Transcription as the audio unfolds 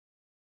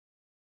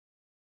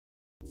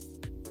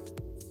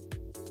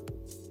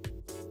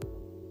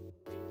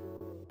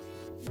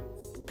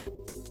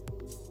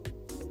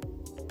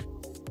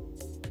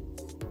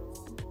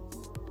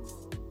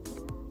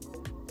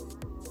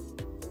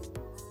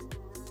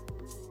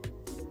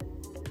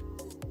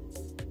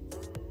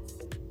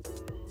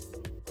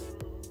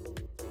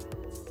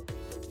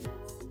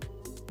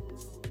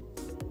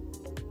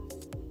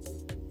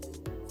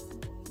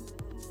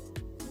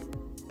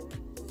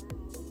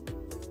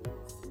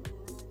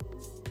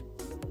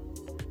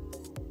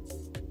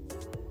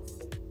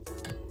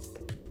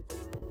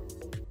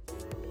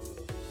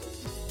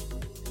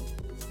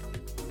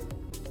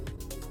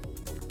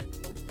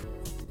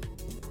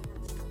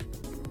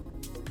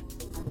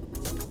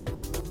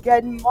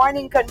Good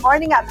morning. Good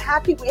morning. I'm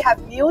happy we have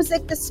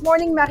music this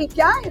morning,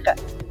 Marie-Pierre.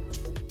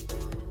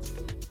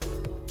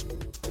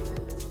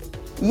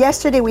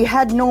 Yesterday we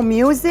had no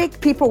music.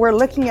 People were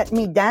looking at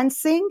me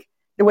dancing.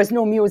 There was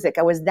no music.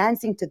 I was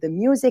dancing to the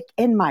music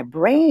in my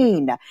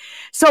brain.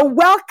 So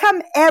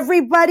welcome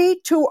everybody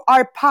to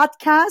our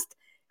podcast.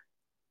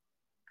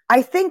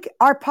 I think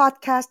our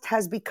podcast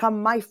has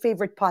become my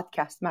favorite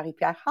podcast,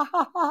 Marie-Pierre.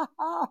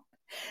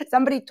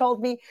 Somebody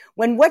told me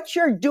when what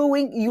you're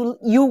doing,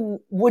 you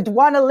would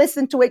want to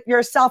listen to it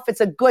yourself.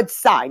 It's a good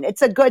sign.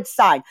 It's a good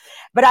sign.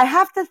 But I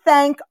have to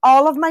thank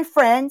all of my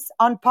friends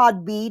on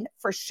Podbean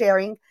for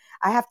sharing.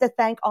 I have to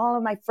thank all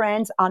of my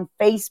friends on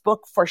Facebook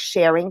for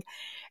sharing.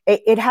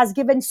 It has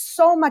given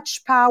so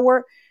much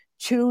power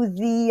to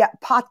the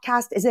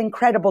podcast. Is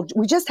incredible.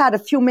 We just had a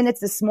few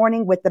minutes this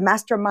morning with the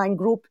mastermind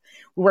group.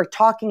 We were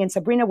talking and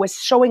Sabrina was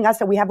showing us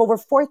that we have over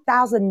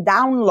 4,000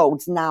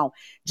 downloads now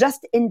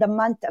just in the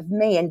month of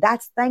May. And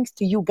that's thanks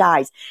to you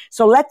guys.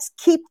 So let's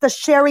keep the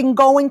sharing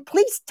going.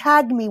 Please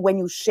tag me when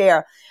you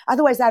share.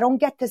 Otherwise, I don't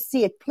get to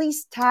see it.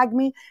 Please tag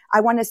me.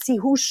 I want to see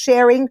who's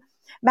sharing.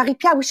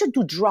 Marie-Pierre, we should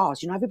do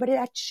draws. You know, everybody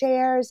that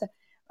shares.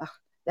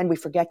 Then we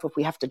forget what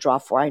we have to draw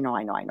for. I know.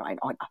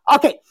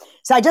 Okay.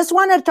 So I just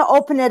wanted to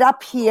open it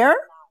up here.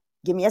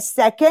 Give me a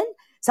second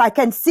so I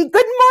can see.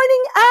 Good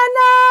morning,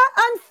 Anna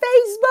on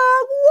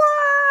Facebook.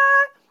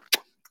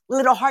 What?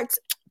 Little hearts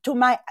to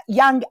my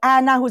young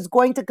Anna who's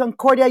going to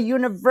Concordia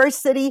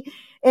University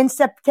in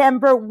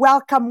September.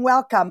 Welcome.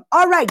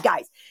 All right,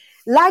 guys.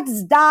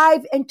 Let's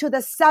dive into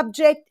the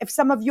subject. If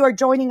some of you are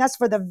joining us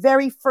for the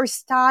very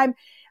first time,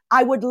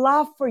 I would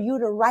love for you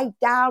to write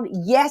down,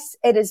 yes,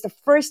 it is the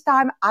first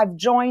time I've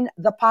joined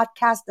the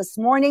podcast this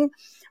morning.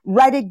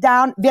 Write it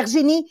down.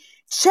 Virginie,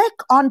 check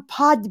on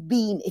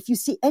Podbean. If you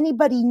see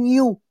anybody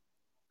new,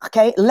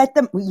 okay, let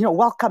them,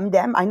 welcome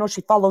them. I know she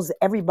follows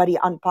everybody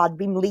on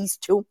Podbean, Lise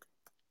too.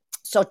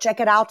 So check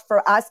it out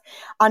for us.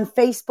 On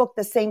Facebook,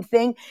 the same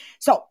thing.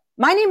 So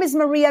my name is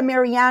Maria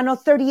Mariano,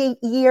 38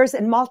 years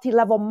in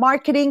multi-level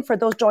marketing. For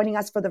those joining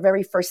us for the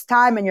very first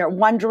time and you're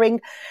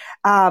wondering,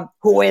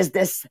 who is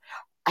this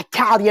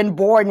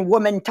Italian-born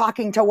woman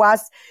talking to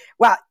us?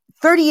 Well,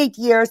 38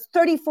 years,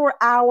 34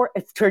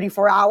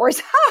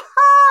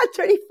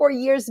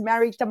 years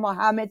married to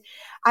Mohammed.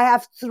 I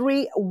have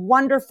 3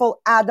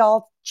 wonderful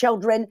adult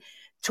children,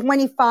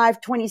 25,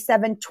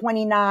 27,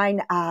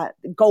 29,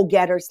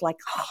 go-getters,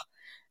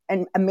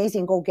 and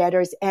amazing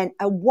go-getters, and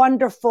a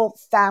wonderful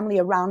family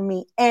around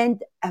me,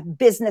 and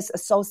business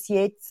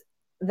associates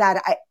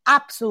that I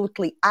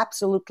absolutely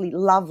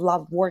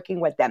love working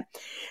with them.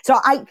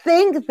 So I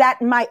think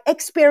that my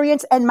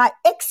experience and my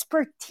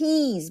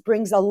expertise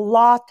brings a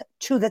lot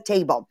to the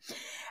table.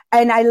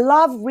 And I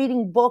love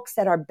reading books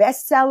that are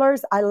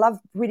bestsellers. I love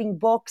reading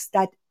books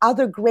that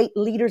other great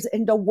leaders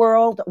in the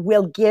world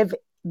will give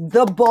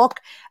the book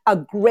a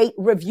great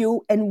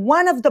review. And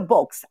one of the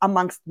books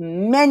amongst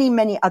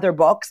many other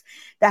books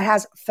that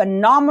has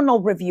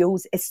phenomenal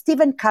reviews is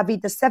Stephen Covey,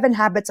 The 7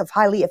 Habits of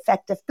Highly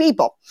Effective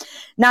People.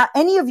 Now,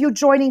 any of you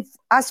joining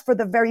us for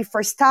the very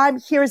first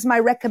time, here's my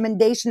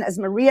recommendation as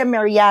Maria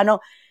Mariano,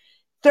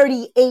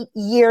 38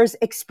 years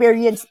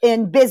experience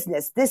in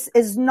business. This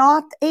is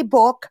not a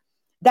book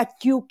that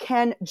you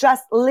can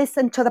just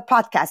listen to the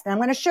podcast. And I'm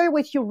going to share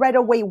with you right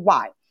away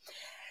why.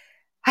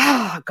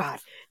 Oh, God.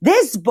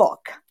 This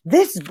book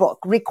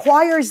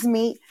requires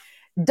me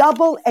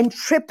double and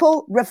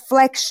triple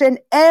reflection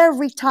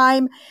every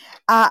time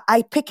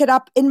I pick it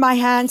up in my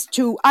hands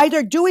to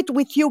either do it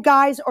with you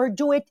guys or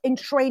do it in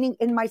training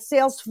in my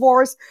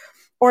Salesforce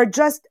or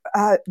just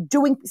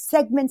doing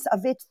segments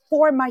of it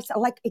for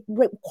myself. Like it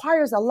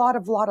requires a lot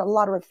of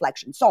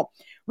reflection. So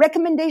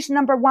recommendation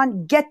number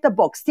 1, get the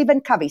book,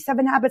 Stephen Covey,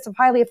 7 Habits of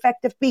Highly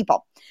Effective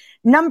People.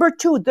 Number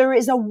 2, there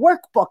is a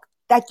workbook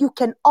that you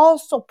can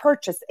also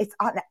purchase. It's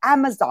on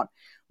Amazon.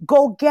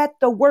 Go get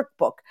the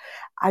workbook.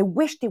 I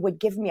wish they would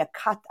give me a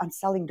cut on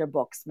selling their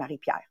books,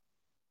 Marie-Pierre.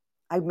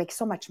 I make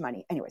so much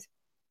money. Anyways,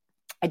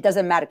 it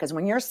doesn't matter because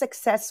when you're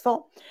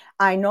successful,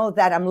 I know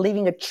that I'm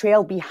leaving a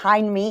trail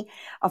behind me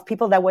of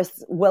people that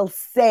will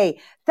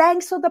say,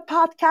 thanks to the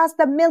podcast,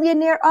 The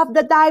Millionaire of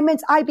the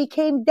Diamonds, I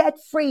became debt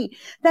free.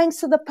 Thanks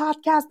to the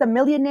podcast, The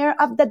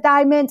Millionaire of the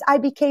Diamonds, I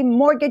became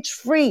mortgage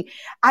free.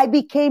 I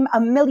became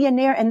a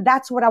millionaire. And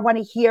that's what I want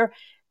to hear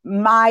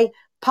my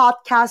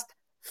podcast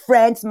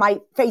friends, my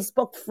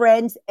Facebook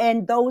friends,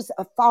 and those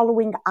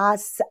following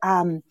us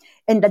in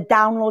the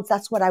downloads.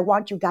 That's what I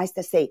want you guys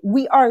to say.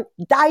 We are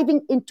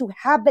diving into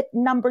habit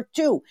number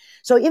 2.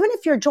 So even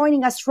if you're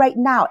joining us right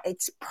now,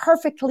 it's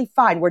perfectly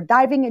fine. We're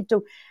diving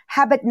into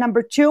habit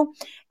number 2.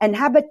 And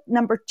habit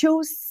number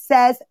 2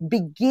 says,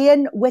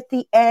 begin with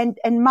the end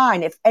in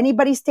mind. If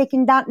anybody's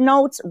taking down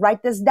notes,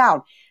 write this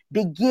down.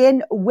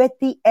 Begin with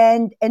the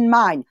end in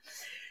mind.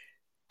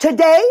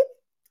 Today,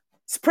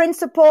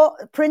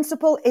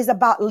 principle is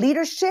about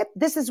leadership.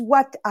 This is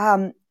what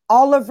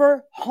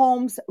Oliver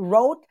Holmes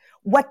wrote.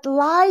 what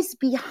lies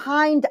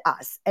behind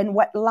us and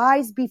what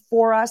lies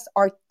before us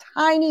are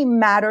tiny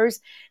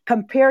matters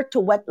compared to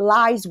what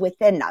lies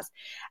within us.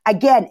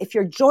 Again, if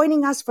you're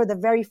joining us for the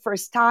very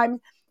first time,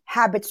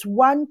 habits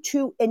 1,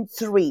 2, and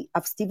 3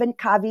 of Stephen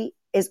Covey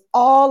is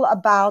all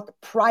about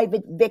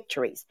private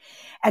victories.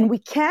 And we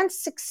can't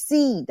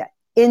succeed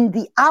in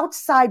the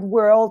outside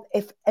world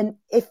if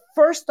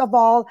first of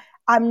all,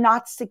 I'm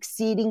not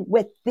succeeding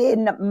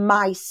within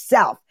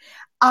myself.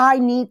 I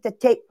need to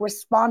take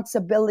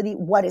responsibility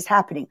what is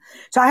happening.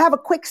 So I have a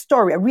quick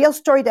story, a real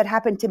story that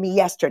happened to me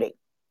yesterday.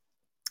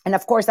 And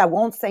of course, I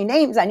won't say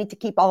names. I need to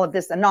keep all of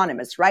this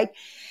anonymous, right?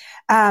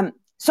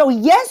 So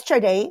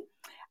yesterday,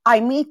 I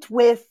meet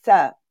with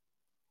an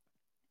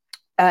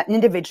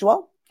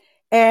individual,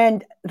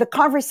 and the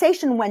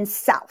conversation went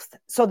south.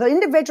 So the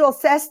individual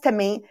says to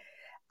me,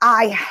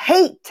 I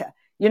hate,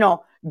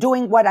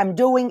 doing what I'm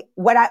doing.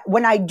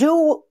 When I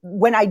do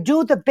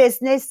the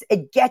business,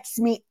 it gets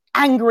me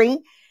angry.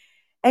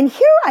 And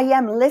here I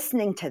am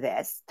listening to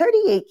this,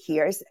 38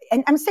 years,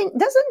 and I'm saying,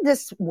 isn't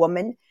this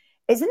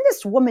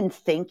woman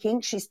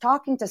thinking? She's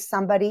talking to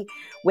somebody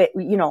with,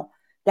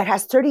 that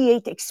has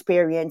 38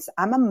 experience.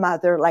 I'm a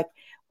mother. Like,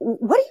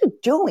 what are you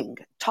doing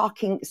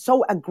talking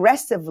so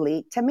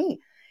aggressively to me?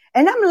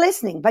 And I'm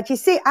listening. But you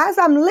see, as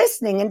I'm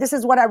listening, and this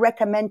is what I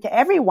recommend to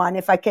everyone,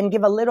 if I can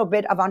give a little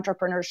bit of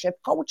entrepreneurship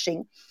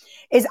coaching,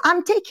 is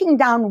I'm taking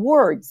down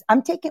words.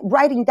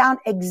 Writing down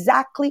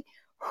exactly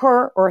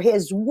her or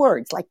his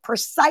words, like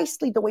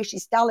precisely the way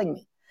she's telling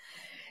me.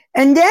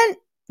 And then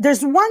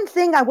there's one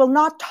thing I will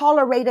not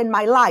tolerate in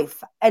my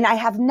life, and I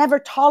have never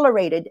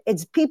tolerated.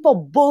 It's people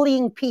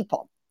bullying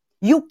people.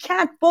 You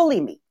can't bully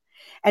me.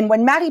 And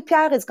when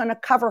Marie-Pierre is going to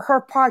cover her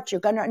part,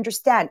 you're going to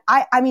understand.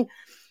 I mean,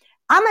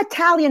 I'm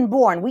Italian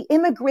born. We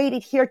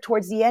immigrated here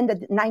towards the end of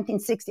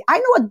 1960. I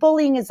know what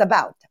bullying is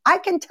about. I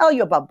can tell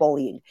you about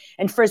bullying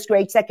in first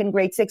grade, second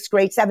grade, sixth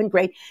grade, seventh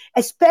grade,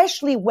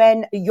 especially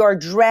when you're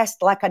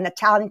dressed like an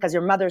Italian because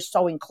your mother's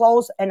sewing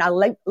clothes, and I'll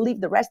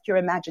leave the rest to your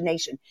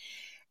imagination.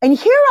 And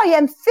here I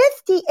am,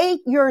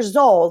 58 years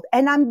old,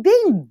 and I'm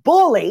being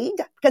bullied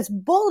because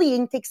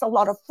bullying takes a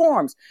lot of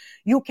forms.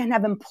 You can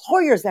have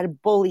employers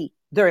that bully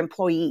their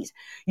employees.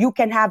 You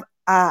can have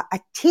a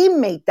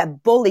teammate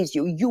that bullies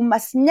you. You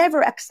must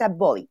never accept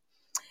bullying.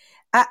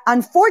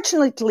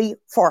 Unfortunately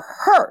for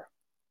her,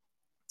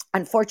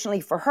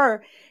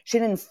 she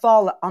didn't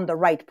fall on the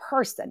right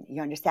person.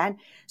 You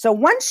understand? So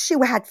once she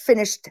had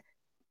finished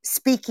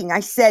speaking, I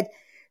said,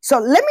 so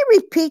let me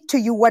repeat to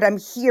you what I'm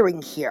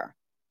hearing here.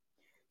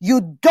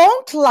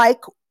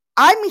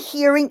 I'm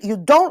hearing you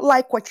don't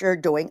like what you're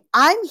doing.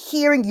 I'm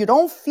hearing you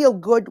don't feel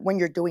good when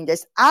you're doing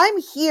this. I'm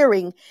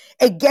hearing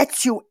it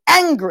gets you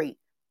angry.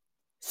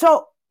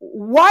 So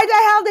why the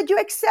hell did you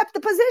accept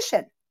the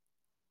position?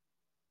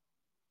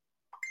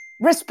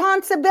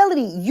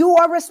 Responsibility. You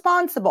are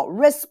responsible.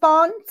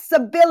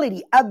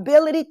 Responsibility.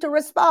 Ability to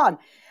respond.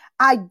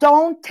 I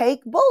don't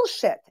take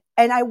bullshit.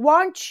 And I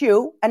want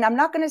you, and I'm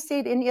not going to say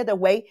it any other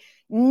way,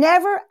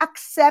 never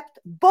accept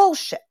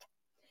bullshit.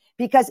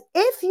 Because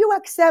if you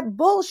accept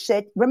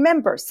bullshit,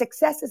 remember,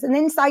 success is an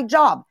inside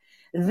job.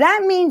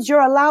 That means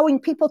you're allowing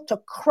people to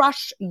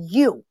crush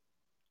you.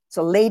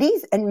 So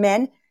ladies and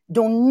men,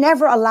 don't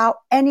never allow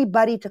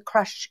anybody to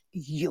crush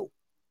you.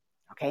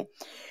 Okay?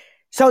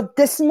 So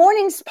this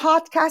morning's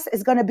podcast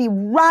is going to be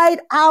right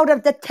out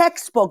of the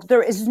textbook.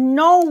 There is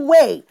no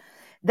way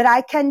that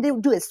I can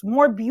do this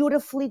more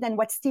beautifully than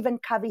what Stephen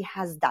Covey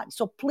has done.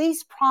 So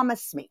please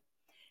promise me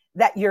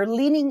that you're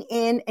leaning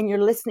in and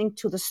you're listening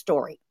to the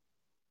story.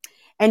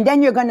 And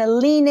then you're going to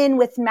lean in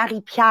with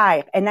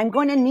Marie-Pierre. And I'm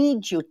going to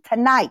need you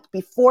tonight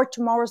before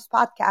tomorrow's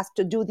podcast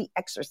to do the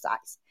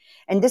exercise.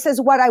 And this is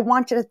what I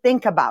want you to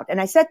think about. And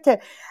I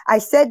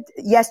said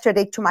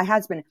yesterday to my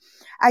husband,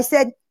 I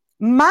said,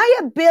 my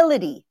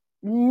ability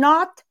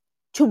not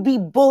to be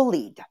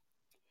bullied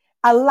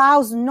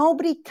allows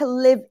nobody to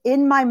live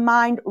in my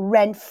mind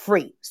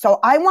rent-free. So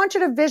I want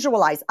you to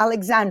visualize,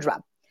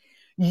 Alexandra,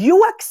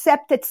 you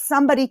accepted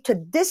somebody to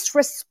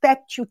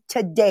disrespect you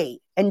today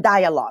in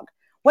dialogue.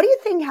 What do you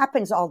think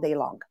happens all day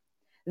long?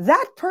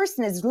 That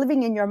person is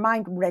living in your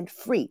mind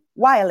rent-free.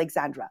 Why,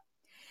 Alexandra?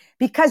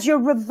 Because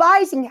you're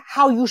revising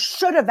how you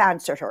should have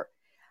answered her,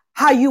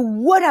 how you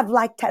would have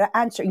liked to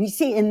answer. You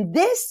see, in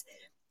this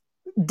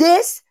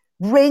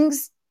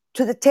brings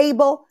to the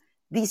table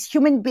these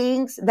human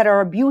beings that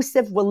are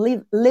abusive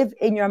will live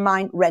in your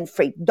mind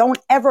rent-free. Don't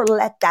ever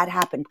let that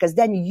happen, because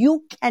then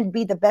you can't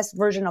be the best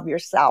version of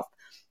yourself,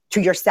 to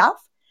your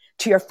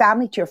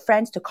family, to your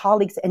friends, to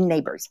colleagues and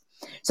neighbors.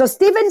 So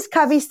Stephen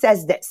Covey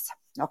says this,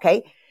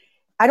 okay?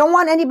 I don't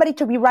want anybody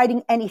to be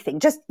writing anything.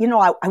 Just,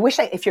 I wish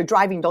if you're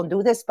driving, don't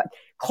do this, but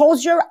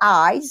close your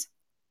eyes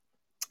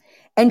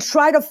and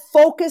try to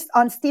focus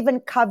on Stephen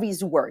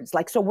Covey's words.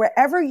 Like, so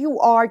wherever you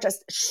are,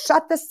 just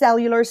shut the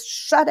cellulars,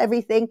 shut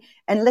everything,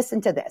 and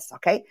listen to this,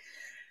 okay?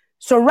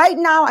 So right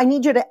now, I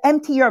need you to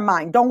empty your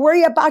mind. Don't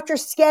worry about your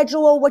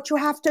schedule, what you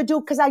have to do,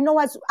 because I know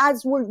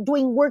as we're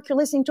doing work, you're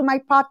listening to my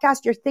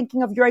podcast, you're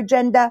thinking of your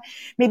agenda.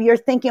 Maybe you're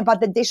thinking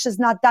about the dishes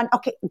not done.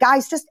 Okay,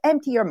 guys, just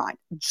empty your mind.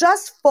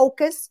 Just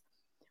focus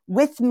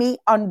with me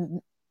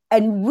on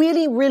and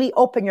really, really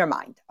open your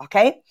mind,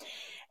 okay?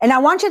 And I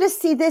want you to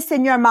see this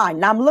in your mind.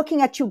 Now I'm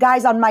looking at you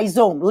guys on my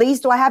Zoom. Lise,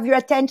 do I have your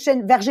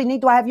attention? Virginie,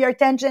 do I have your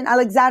attention?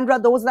 Alexandra,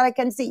 those that I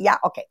can see? Yeah,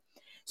 okay.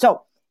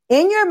 So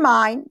in your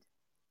mind,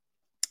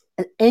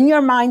 in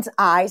your mind's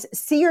eyes,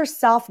 see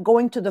yourself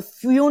going to the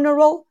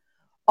funeral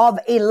of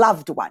a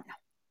loved one.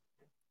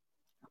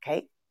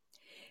 Okay?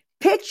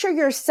 Picture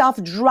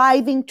yourself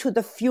driving to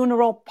the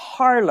funeral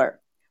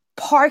parlor,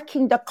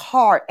 parking the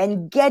car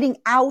and getting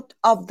out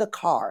of the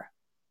car.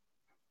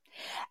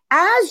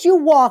 As you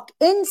walk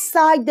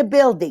inside the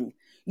building,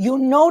 you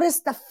notice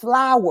the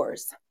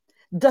flowers,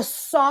 the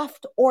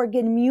soft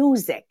organ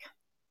music.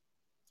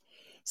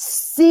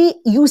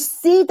 You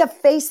see the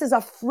faces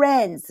of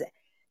friends.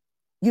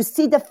 You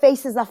see the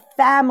faces of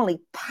family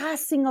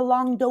passing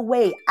along the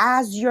way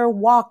as you're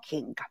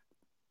walking.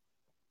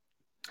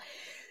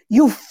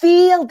 You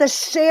feel the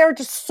shared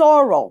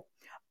sorrow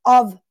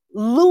of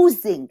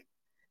losing,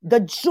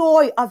 the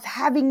joy of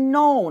having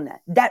known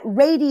that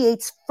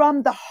radiates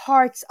from the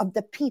hearts of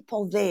the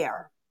people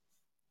there.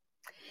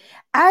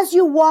 As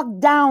you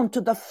walk down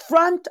to the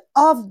front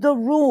of the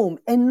room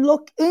and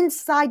look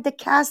inside the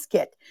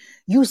casket,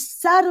 you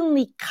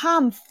suddenly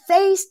come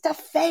face to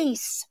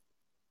face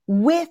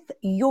with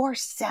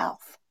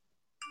yourself.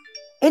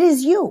 It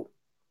is you.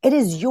 It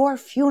is your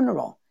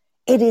funeral.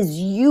 It is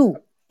you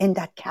in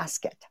that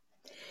casket.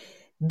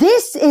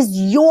 This is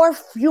your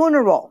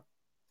funeral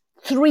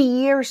 3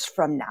 years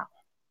from now.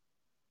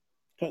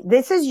 Okay,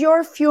 this is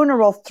your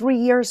funeral 3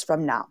 years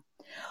from now.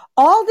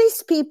 All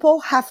these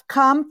people have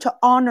come to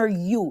honor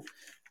you,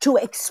 to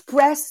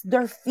express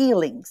their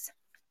feelings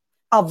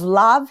of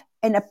love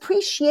and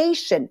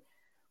appreciation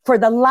for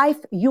the life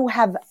you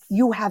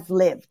have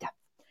lived.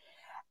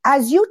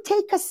 As you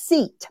take a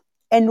seat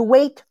and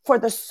wait for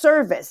the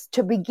service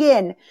to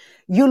begin,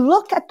 you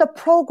look at the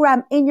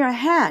program in your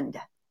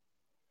hand.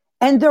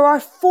 And there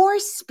are 4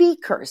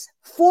 speakers,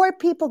 4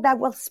 people that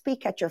will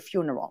speak at your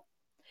funeral.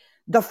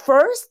 The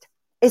first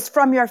is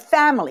from your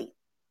family,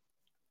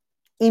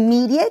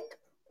 immediate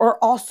or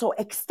also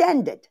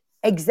extended.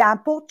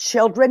 Example,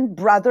 children,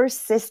 brothers,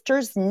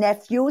 sisters,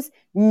 nephews,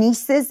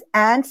 nieces,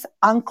 aunts,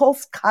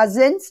 uncles,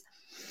 cousins,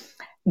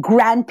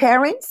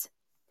 grandparents,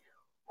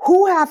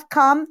 who have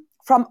come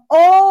from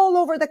all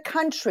over the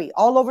country,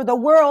 all over the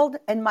world,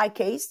 in my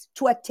case,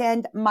 to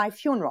attend my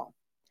funeral.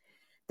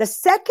 The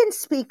second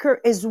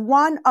speaker is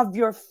one of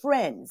your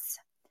friends,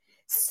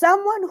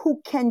 someone who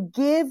can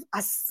give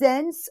a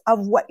sense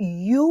of what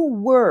you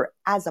were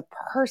as a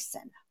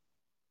person.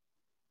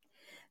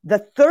 The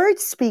third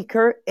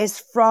speaker is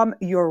from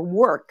your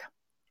work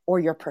or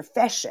your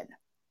profession.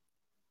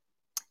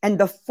 And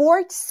the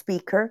fourth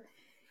speaker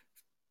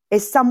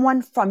is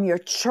someone from your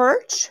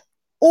church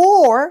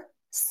or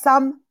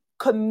some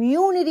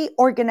community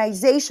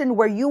organization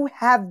where you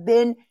have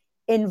been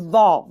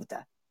involved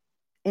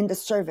in the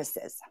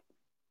services.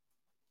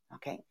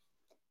 Okay.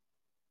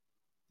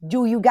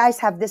 Do you guys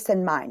have this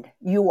in mind?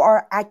 You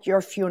are at your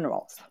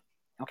funerals.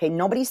 Okay.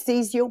 Nobody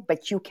sees you,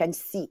 but you can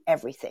see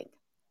everything.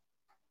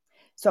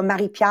 So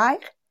Marie-Pierre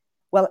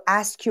will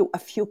ask you a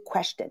few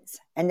questions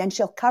and then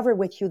she'll cover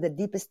with you the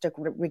deepest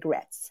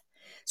regrets.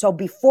 So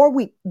before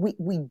we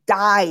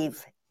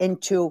dive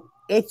into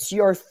it's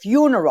your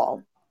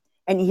funeral,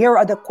 and here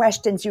are the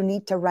questions you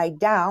need to write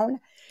down,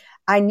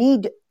 I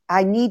need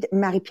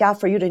Marie-Pierre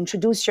for you to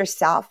introduce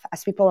yourself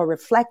as people are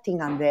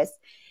reflecting on this,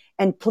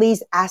 and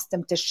please ask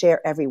them to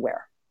share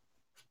everywhere.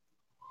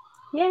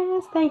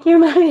 Yes, thank you,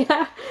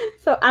 Maria.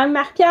 So I'm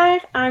Marie-Pierre.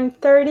 I'm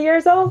 30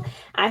 years old.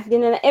 I've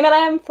been in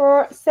MLM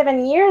for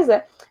 7 years,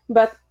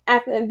 but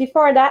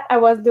before that, I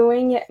was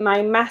doing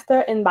my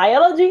master in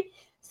biology.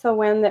 So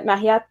when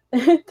Maria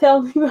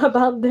tells you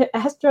about the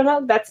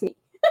astronaut, that's me.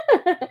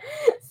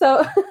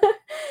 So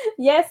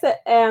yes,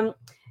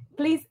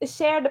 please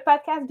share the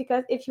podcast,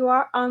 because if you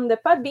are on the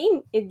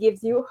Podbean, it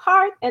gives you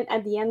heart. And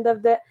at the end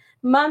of the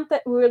month,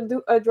 we will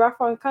do a draw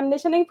for a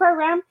conditioning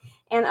program.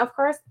 And of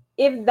course,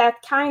 if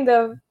that kind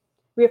of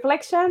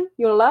reflection,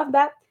 you love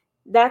that,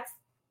 that's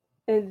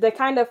the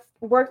kind of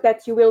work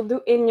that you will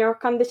do in your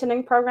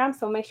conditioning program.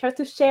 So make sure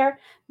to share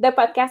the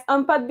podcast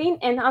on Podbean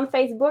and on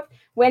Facebook.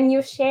 When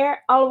you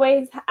share,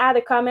 always add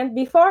a comment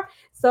before,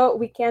 so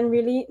we can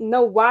really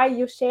know why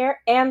you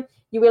share, and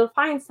you will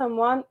find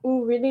someone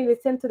who really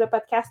listens to the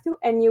podcast too,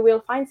 and you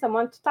will find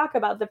someone to talk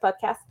about the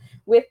podcast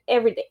with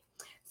every day.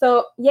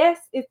 So yes,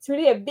 it's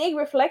really a big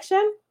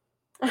reflection.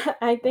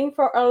 I think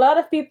for a lot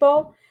of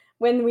people,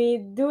 when we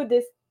do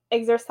this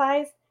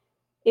exercise,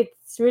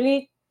 it's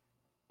really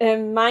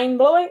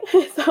mind-blowing.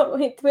 So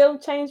it will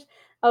change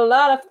a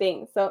lot of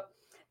things. So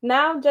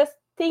now just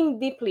think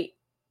deeply.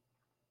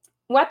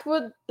 What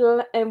would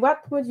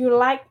you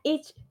like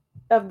each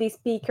of these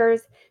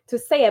speakers to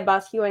say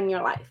about you and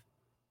your life?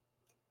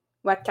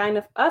 What kind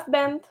of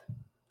husband,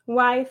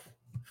 wife,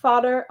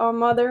 father or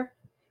mother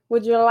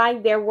would you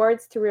like their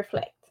words to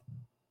reflect?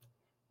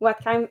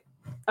 What kind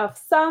of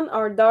son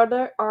or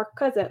daughter or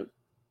cousin?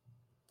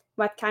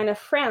 What kind of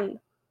friend?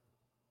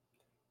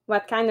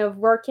 What kind of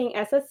working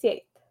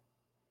associate?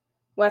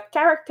 What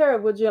character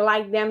would you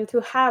like them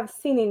to have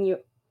seen in you?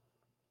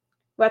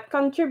 What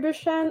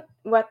contribution,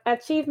 what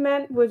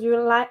achievement would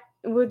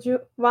you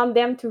want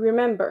them to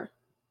remember?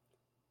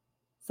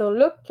 So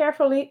look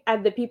carefully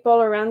at the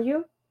people around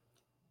you.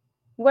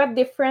 What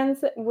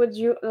difference would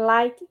you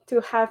like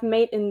to have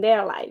made in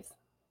their lives?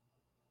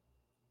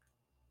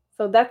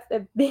 So that's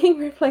a big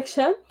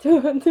reflection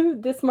to do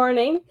this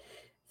morning.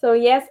 So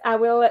yes, I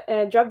will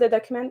drop the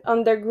document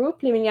on the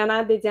group, Les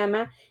Millionnaires des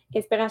Diamants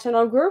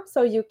Inspirational Group,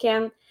 so you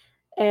can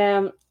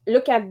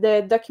look at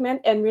the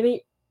document and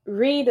really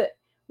read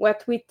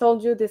what we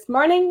told you this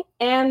morning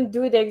and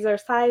do the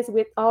exercise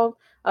with all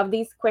of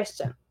these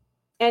questions.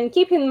 And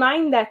keep in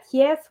mind that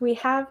yes, we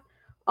have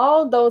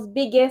all those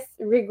biggest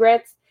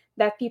regrets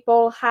that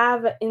people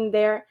have in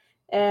their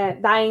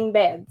dying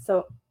bed.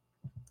 So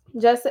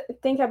just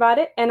think about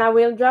it, and I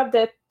will drop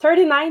the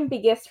 39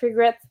 biggest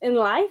regrets in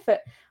life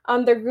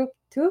on the group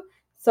too.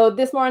 So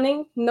this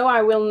morning, no,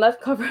 I will not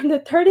cover the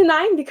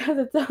 39 because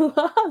it's a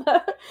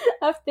lot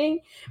of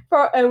things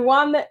for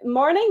one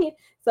morning.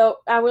 So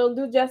I will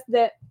do just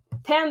the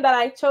 10 that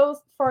I chose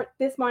for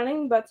this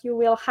morning, but you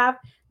will have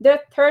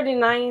the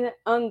 39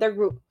 on the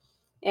group.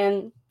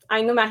 And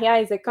I know Maria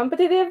is a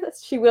competitive.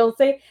 She will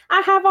say,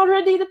 I have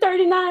already the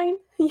 39.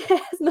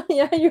 Yes, no,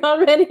 yeah, you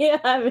already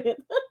have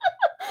it.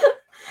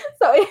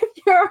 So if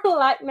you're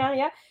like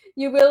Maria,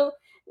 you will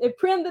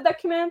print the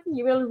document,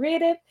 you will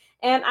read it,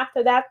 and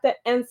after that,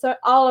 answer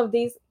all of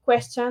these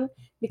questions,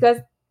 because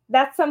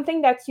that's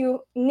something that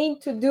you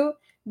need to do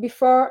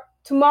before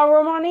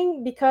tomorrow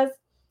morning, because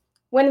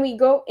when we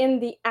go in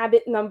the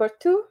habit number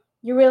 2,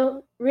 you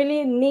will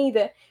really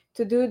need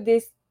to do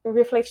this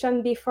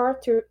reflection before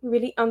to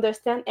really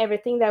understand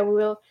everything that we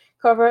will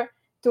cover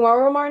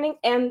tomorrow morning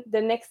and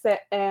the next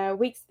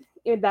weeks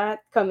that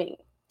coming.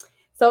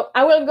 So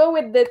I will go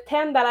with the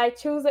 10 that I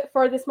choose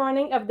for this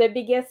morning of the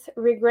biggest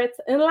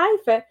regrets in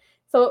life.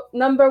 So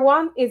number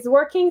 1 is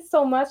working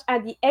so much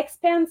at the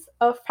expense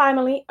of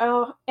family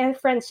and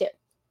friendship.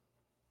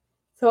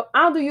 So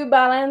how do you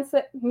balance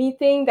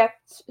meeting that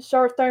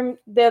short-term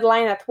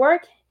deadline at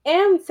work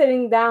and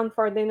sitting down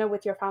for dinner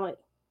with your family?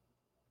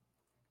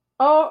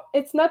 Oh,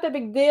 it's not a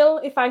big deal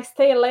if I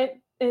stay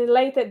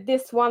late at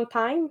this one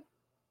time.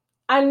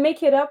 I'll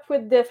make it up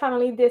with the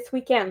family this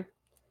weekend.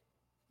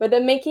 But the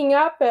making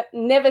up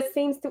never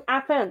seems to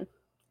happen.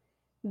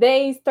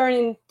 Days turn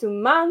into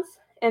months,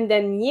 and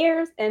then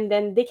years, and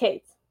then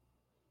decades.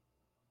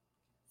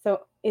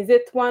 So is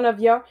it one of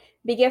your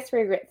biggest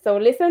regrets? So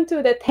listen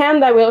to the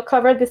 10 that we'll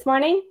cover this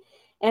morning.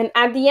 And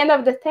at the end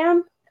of the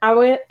 10,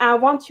 I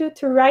want you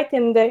to write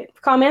in the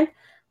comment,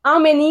 how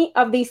many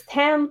of these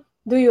 10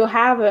 do you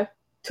have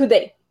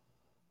today?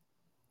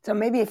 So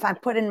maybe if I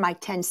put in my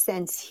 10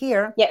 cents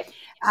here, yes.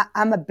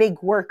 I'm a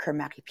big worker,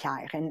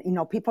 Marie-Pierre. And,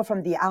 people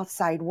from the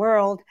outside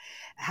world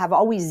have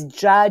always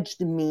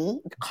judged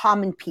me,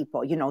 common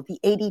people, the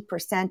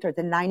 80% or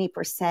the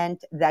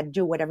 90% that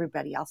do what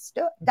everybody else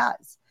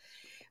does.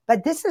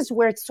 But this is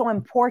where it's so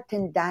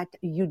important that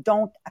you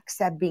don't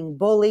accept being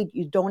bullied.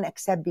 You don't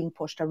accept being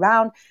pushed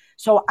around.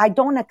 So I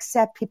don't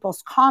accept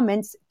people's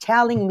comments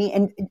telling me,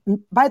 and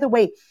by the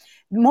way,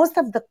 most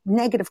of the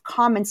negative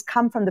comments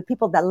come from the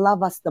people that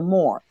love us the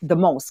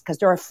most, because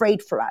they're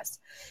afraid for us.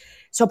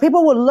 So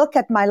people will look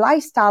at my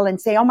lifestyle and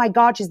say, oh my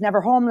God, she's never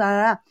home. Blah,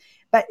 blah, blah.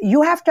 But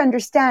you have to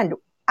understand,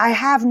 I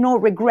have no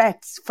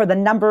regrets for the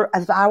number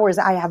of hours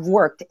I have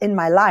worked in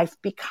my life,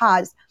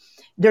 because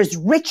there's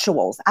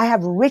rituals. I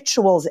have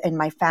rituals in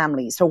my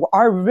family. So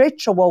our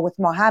ritual with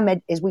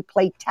Mohammed is we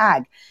play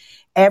tag.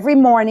 Every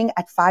morning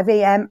at 5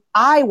 a.m.,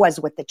 I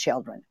was with the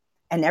children.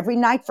 And every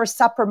night for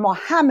supper,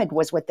 Mohammed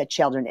was with the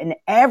children. And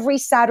every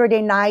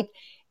Saturday night,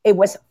 it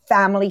was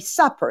family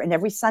supper. And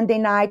every Sunday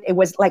night, it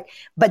was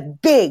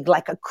but big,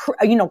 like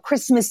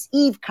Christmas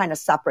Eve kind of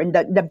supper, and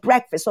the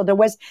breakfast. So there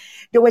was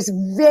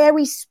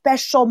very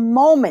special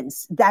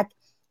moments that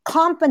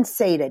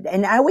compensated.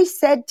 And I always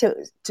said to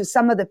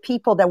some of the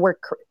people that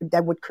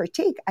would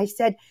critique, I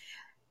said,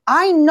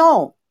 I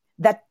know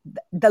that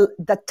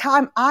the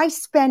time I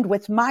spend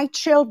with my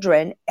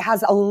children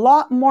has a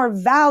lot more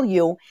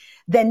value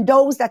than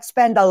those that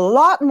spend a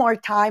lot more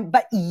time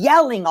but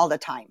yelling all the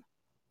time,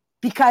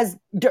 because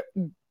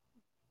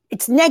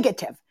it's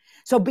negative.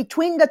 So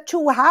between the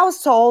two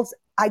households,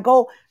 I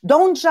go,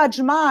 don't judge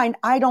mine,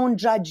 I don't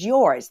judge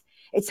yours.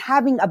 It's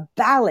having a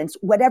balance,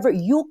 whatever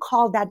you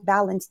call that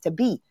balance to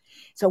be.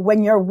 So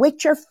when you're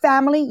with your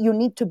family, you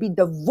need to be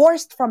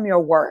divorced from your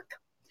work.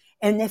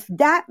 And if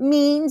that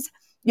means,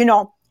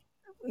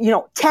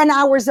 10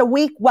 hours a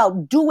week, well,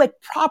 do it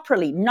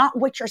properly, not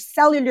with your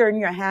cellular in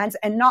your hands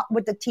and not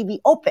with the TV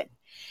open.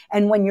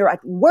 And when you're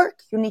at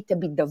work, you need to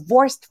be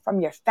divorced from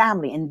your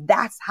family. And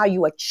that's how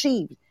you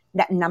achieve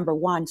that number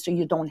 1, so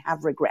you don't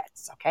have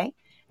regrets, okay?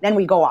 Then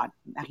we go on,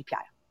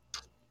 Marie-Pierre.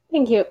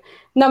 Thank you.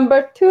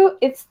 Number two,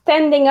 it's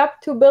standing up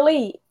to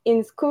bully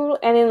in school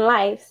and in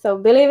life. So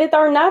believe it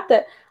or not,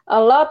 a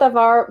lot of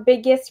our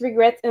biggest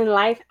regrets in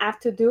life have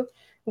to do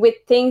with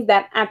things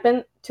that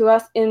happen to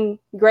us in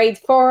grade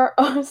 4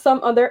 or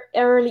some other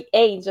early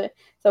age.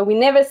 So we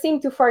never seem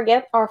to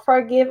forget or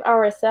forgive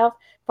ourselves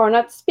for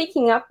not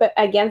speaking up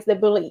against the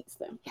bullies.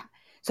 Yeah.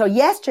 So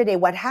yesterday,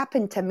 what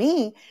happened to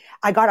me,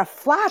 I got a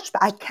flashback.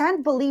 I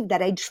can't believe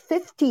that age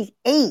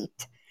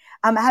 58,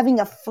 I'm having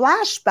a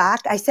flashback.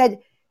 I said,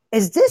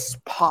 is this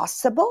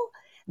possible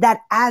that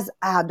as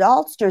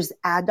adults, there's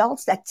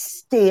adults that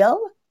still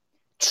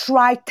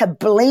try to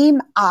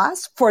blame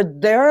us for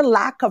their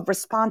lack of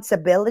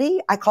responsibility?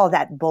 I call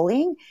that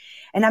bullying.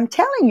 And I'm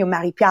telling you,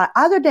 Marie-Pierre,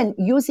 other than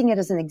using it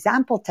as an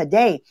example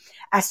today,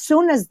 as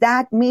soon as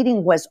that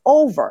meeting was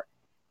over,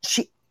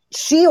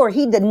 she or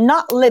he did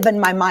not live in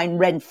my mind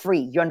rent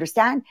free. You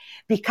understand?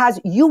 Because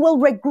you will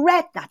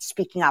regret not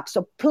speaking up.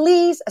 So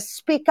please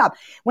speak up.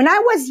 When I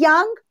was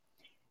young,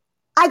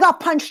 I got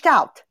punched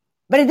out,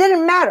 but it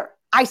didn't matter.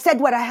 I said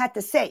what I had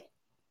to say.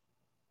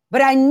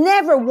 But I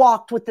never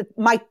walked with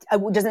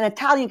there's an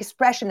Italian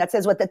expression that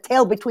says with the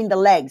tail between the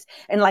legs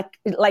and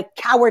like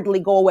cowardly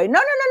go away. No, no,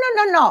 no,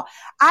 no, no, no.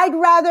 I'd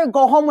rather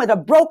go home with a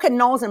broken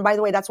nose. And by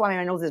the way, that's why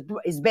my nose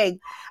is big.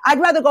 I'd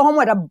rather go home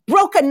with a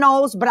broken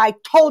nose, but I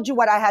told you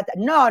what I had to.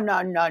 No,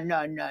 no, no,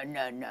 no, no,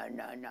 no, no, no,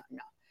 no,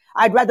 no.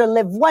 I'd rather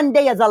live one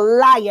day as a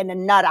lion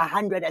and not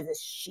 100 as a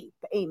sheep.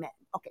 Amen.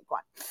 Okay, go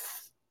on.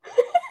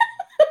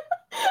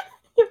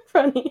 You're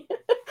funny.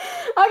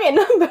 Okay,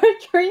 number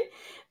three,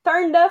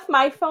 turned off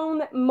my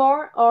phone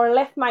more or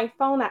left my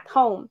phone at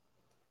home.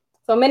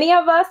 So many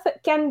of us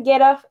can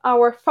get off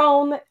our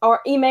phone or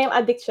email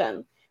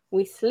addiction.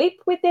 We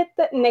sleep with it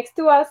next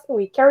to us,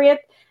 we carry it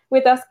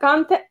with us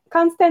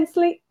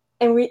constantly,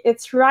 and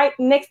it's right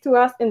next to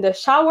us in the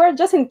shower,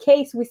 just in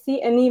case we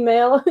see an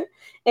email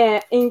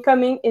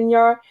incoming in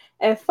your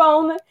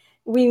phone.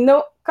 We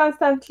know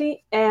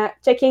constantly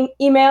checking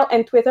email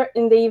and Twitter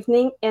in the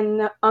evening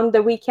and on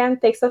the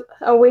weekend takes us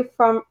away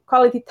from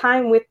quality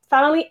time with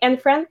family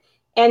and friends,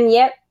 and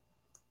yet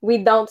we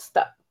don't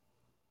stop.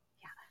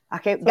 Yeah.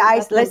 Okay, so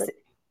guys,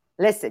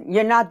 listen,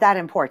 you're not that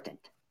important.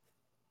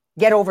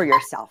 Get over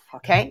yourself,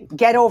 okay?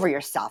 Get over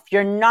yourself.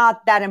 You're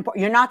not that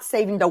important. You're not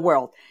saving the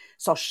world.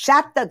 So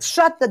shut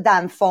the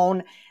damn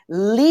phone,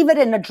 leave it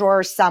in a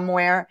drawer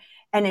somewhere,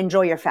 and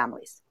enjoy your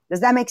families.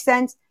 Does that make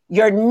sense?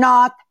 You're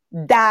not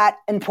that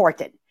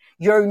important.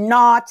 You're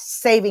not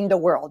saving the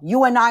world.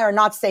 You and I are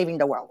not saving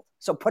the world.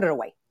 So put it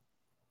away.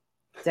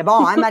 C'est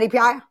bon, hein,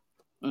 Marie-Pierre?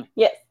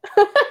 Yes.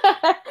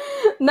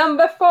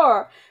 Number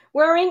four,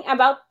 worrying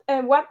about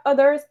what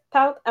others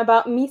thought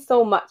about me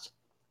so much.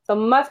 So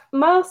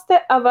most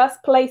of us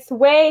place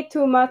way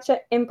too much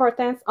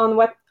importance on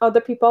what other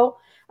people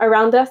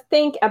around us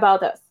think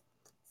about us.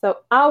 So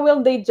how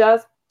will they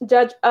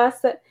judge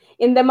us?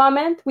 In the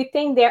moment, we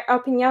think their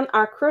opinion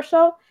are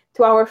crucial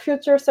to our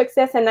future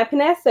success and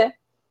happiness.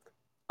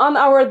 On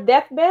our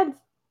deathbed,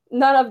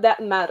 none of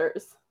that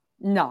matters.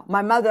 No,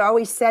 my mother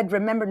always said,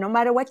 remember, no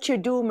matter what you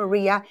do,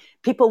 Maria,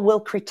 people will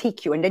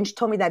critique you. And then she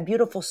told me that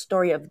beautiful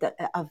story of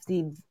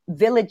the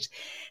village.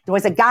 There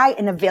was a guy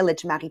in a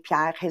village,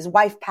 Marie-Pierre, his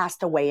wife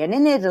passed away. And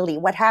in Italy,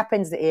 what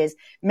happens is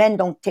men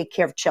don't take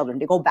care of children.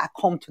 They go back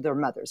home to their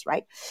mothers,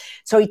 right?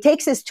 So he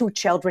takes his two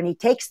children, he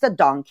takes the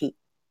donkey,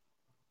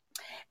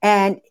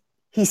 and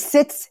he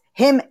sits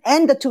him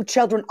and the two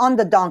children on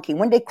the donkey.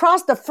 When they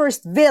cross the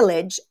first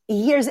village,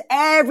 he hears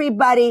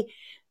everybody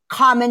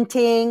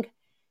commenting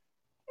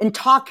and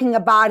talking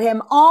about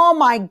him. Oh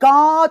my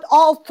God,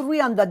 all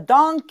three on the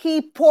donkey,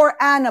 poor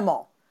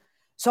animal.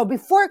 So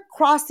before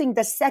crossing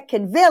the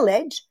second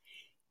village,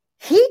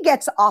 he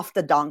gets off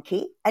the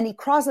donkey and he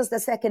crosses the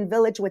second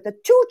village with the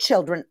two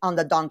children on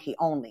the donkey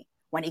only.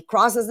 When he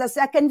crosses the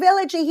second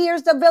village, he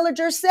hears the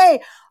villagers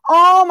say,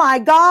 oh my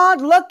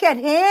God, look at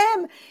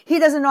him. He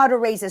doesn't know how to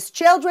raise his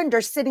children.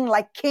 They're sitting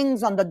like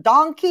kings on the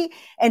donkey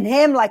and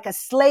him like a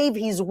slave,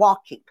 he's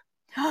walking.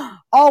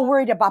 All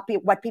worried about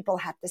what people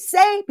have to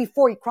say.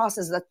 Before he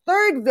crosses the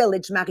third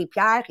village,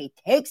 Marie-Pierre, he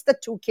takes the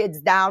two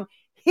kids down.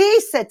 He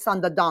sits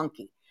on the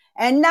donkey.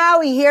 And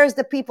now he hears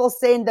the people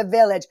say in the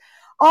village,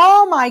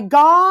 oh my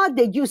God,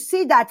 did you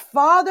see that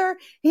father?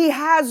 He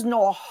has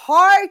no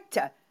heart.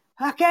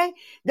 Okay?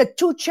 The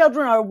two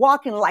children are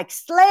walking like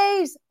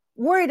slaves,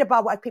 worried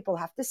about what people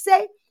have to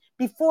say.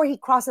 Before he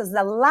crosses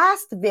the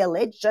last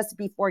village, just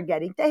before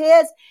getting to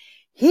his,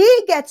 he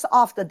gets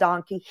off the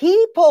donkey.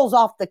 He pulls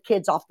off the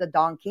kids off the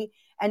donkey.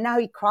 And now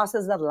he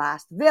crosses the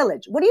last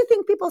village. What do you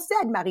think people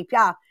said,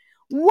 Marie-Pierre?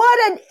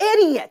 What an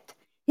idiot.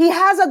 He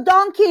has a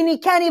donkey and he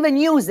can't even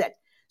use it.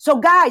 So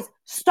guys,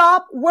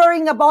 stop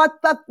worrying about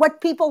what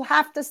people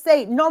have to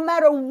say. No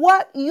matter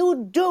what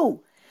you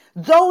do,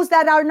 those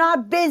that are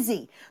not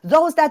busy,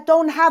 those that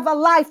don't have a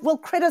life will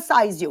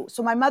criticize you.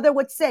 So my mother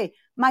would say,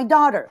 my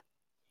daughter,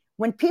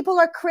 when people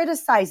are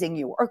criticizing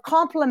you or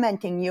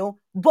complimenting you,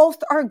 both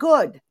are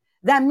good.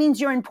 That means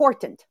you're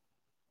important.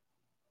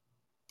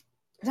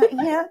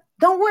 Yeah,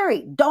 don't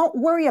worry. Don't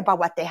worry about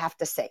what they have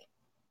to say.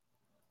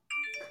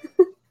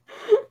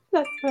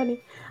 That's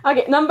funny.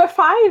 Okay, number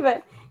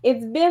 5.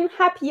 It's been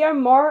happier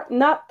more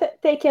not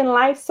taking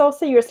life so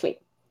seriously.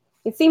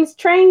 It seems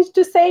strange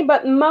to say,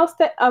 but most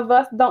of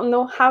us don't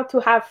know how to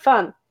have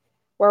fun.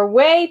 We're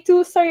way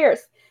too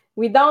serious.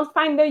 We don't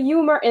find the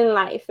humor in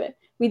life.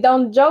 We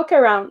don't joke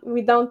around.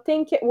 We don't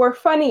think we're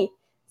funny.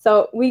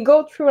 So we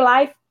go through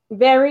life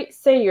very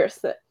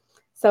serious.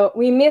 So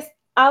we miss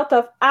out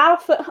of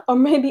half or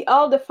maybe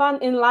all the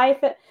fun in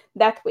life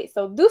that way.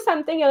 So do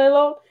something a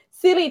little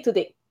silly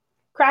today.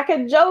 Crack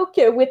a joke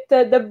with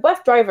the bus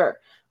driver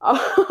or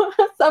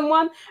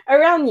someone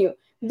around you.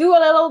 Do a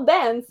little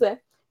dance.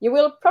 You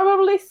will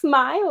probably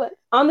smile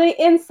on the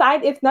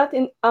inside, if not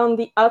on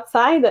the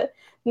outside.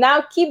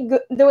 Now keep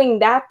doing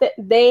that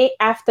day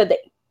after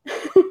day.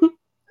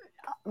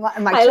 My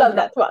I love children,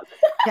 that one.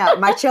 yeah,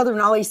 my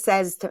children always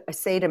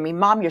say to me,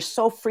 "Mom, you're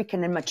so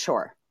freaking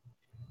immature."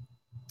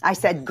 I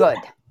said, "Good."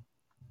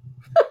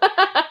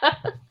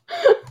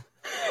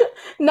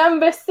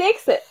 Number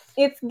 6,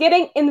 it's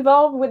getting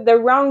involved with the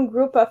wrong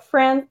group of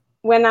friends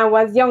when I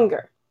was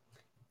younger.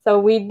 So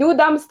we do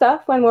dumb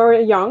stuff when we're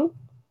young.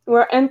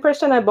 We're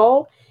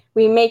impressionable.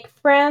 We make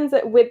friends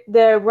with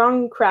the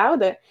wrong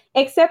crowd,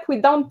 except we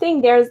don't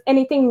think there's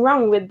anything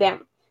wrong with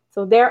them.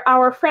 So they're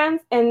our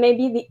friends and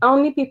maybe the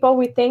only people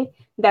we think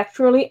that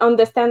truly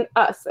understand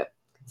us.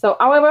 So,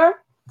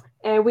 however,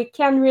 we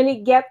can really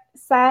get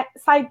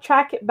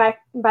sidetracked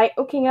by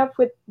hooking up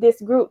with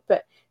this group.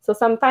 So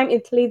sometimes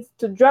it leads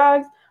to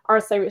drugs or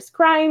serious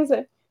crimes.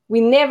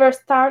 We never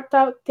start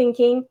out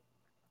thinking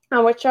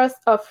our choice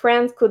of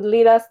friends could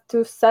lead us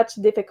to such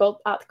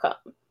difficult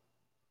outcome.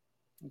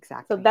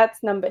 Exactly. So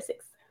that's number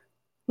 6.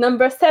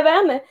 Number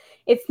 7,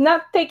 it's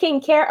not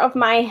taking care of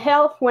my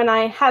health when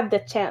I had the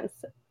chance.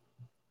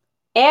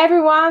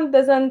 Everyone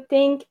doesn't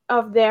think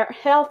of their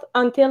health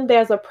until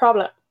there's a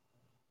problem.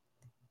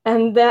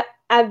 And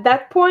at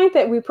that point,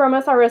 we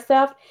promise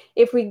ourselves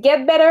if we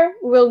get better,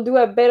 we'll do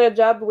a better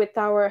job with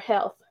our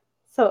health.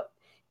 So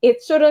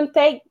it shouldn't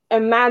take a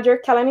major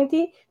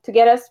calamity to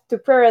get us to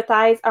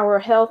prioritize our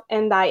health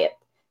and diet.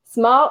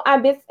 Small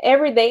habits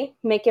every day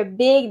make a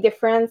big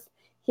difference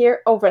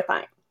here over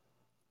time.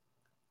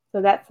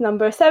 So that's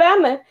number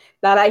 7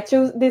 that I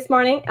choose this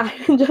morning.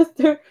 Just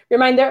a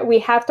reminder, we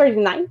have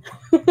 39.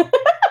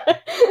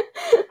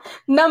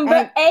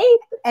 Number 8.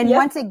 And yes.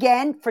 Once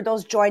again, for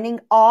those joining,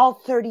 all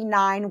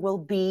 39 will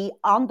be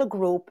on the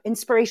group,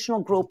 inspirational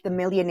group, the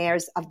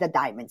Millionaires of the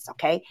Diamonds,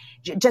 okay?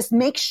 Just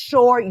make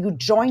sure you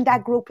join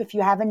that group if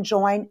you haven't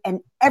joined, and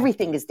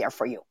everything is there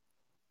for you.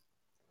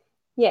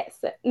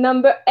 Yes.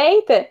 Number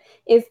 8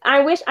 is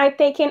I wish I'd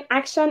taken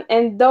action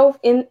and dove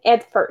in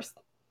head first.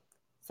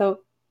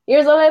 So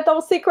here's a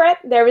little secret.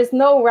 There is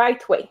no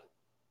right way.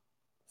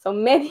 So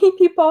many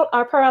people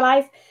are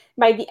paralyzed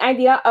by the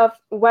idea of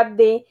what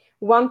they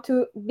want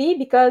to be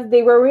because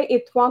they worry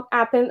it won't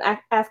happen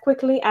as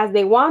quickly as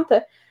they want.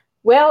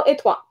 Well,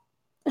 it won't.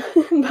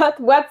 But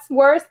what's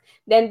worse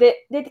than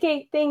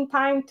dedicating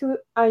time to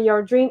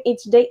your dream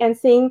each day and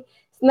seeing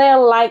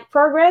snail-like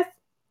progress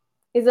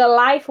is a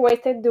life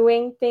wasted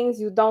doing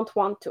things you don't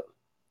want to.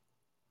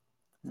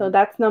 So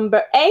that's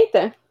number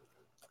 8.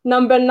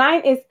 Number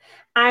 9 is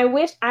I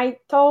wish I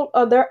told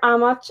others how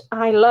much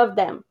I love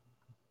them.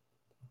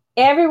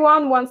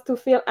 Everyone wants to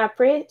feel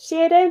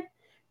appreciated,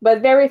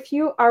 but very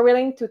few are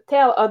willing to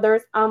tell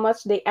others how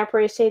much they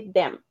appreciate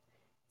them.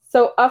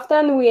 So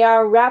often we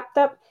are wrapped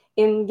up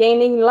in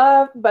gaining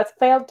love, but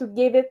fail to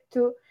give it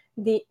to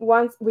the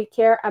ones we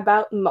care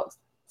about most.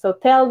 So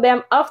tell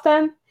them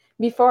often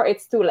before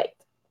it's too late.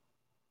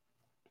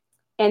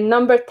 And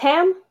number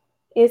 10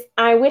 is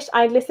I wish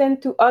I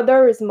listened to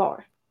others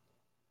more.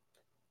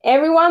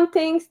 Everyone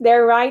thinks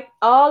they're right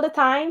all the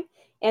time,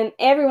 and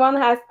everyone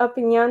has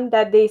opinion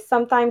that they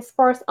sometimes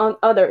force on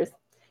others.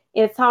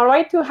 It's all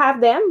right to have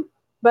them,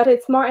 but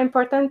it's more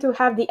important to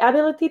have the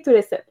ability to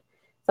listen.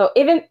 So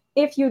even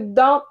if you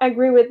don't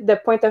agree with the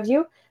point of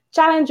view,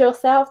 challenge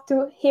yourself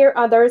to hear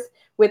others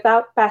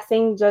without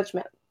passing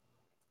judgment.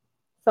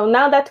 So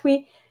now that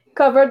we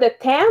covered the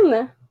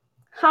 10,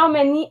 how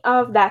many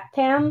of that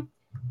 10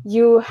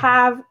 you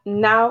have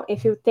now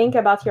if you think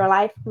about your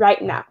life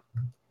right now?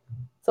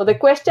 So the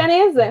question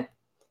is,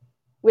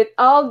 with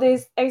all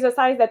this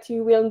exercise that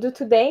you will do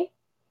today,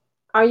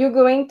 are you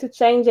going to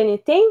change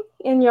anything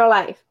in your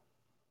life?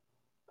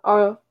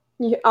 Or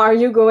are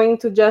you going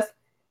to just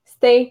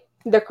stay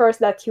the course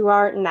that you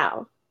are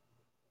now?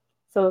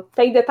 So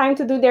take the time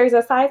to do the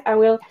exercise. I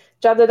will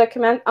drop the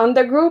document on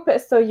the group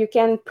so you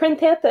can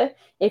print it.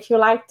 If you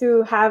like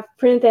to have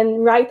print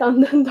and write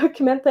on the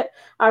document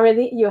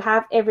already, you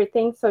have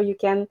everything so you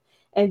can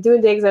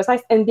do the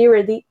exercise and be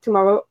ready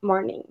tomorrow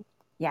morning.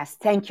 Yes,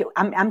 thank you.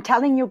 I'm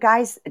telling you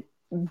guys,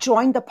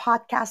 join the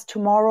podcast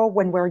tomorrow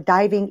when we're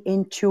diving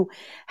into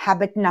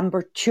habit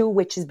number 2,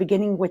 which is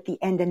beginning with the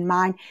end in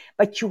mind.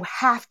 But you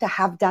have to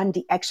have done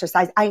the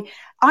exercise. I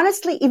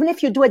honestly, even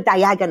if you do it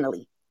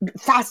diagonally,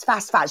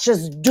 fast.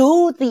 Just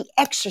do the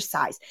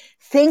exercise.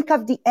 Think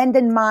of the end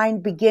in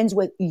mind begins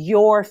with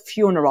your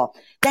funeral.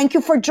 Thank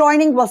you for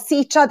joining. We'll see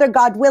each other,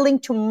 God willing,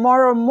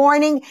 tomorrow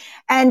morning.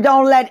 And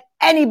don't let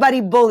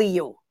anybody bully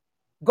you.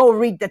 Go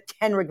read the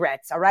 10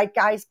 regrets. All right,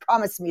 guys?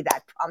 Promise me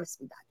that.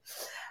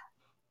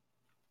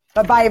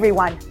 Bye-bye,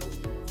 everyone.